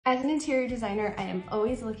As an interior designer, I am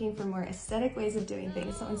always looking for more aesthetic ways of doing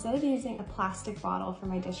things. So instead of using a plastic bottle for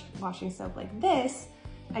my dishwashing soap like this,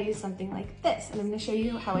 I use something like this, and I'm gonna show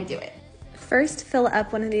you how I do it. First, fill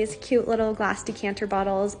up one of these cute little glass decanter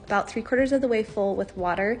bottles about 3/4 of the way full with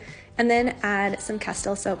water, and then add some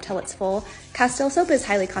Castile soap till it's full. Castile soap is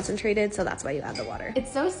highly concentrated, so that's why you add the water.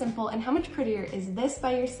 It's so simple, and how much prettier is this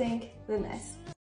by your sink than this?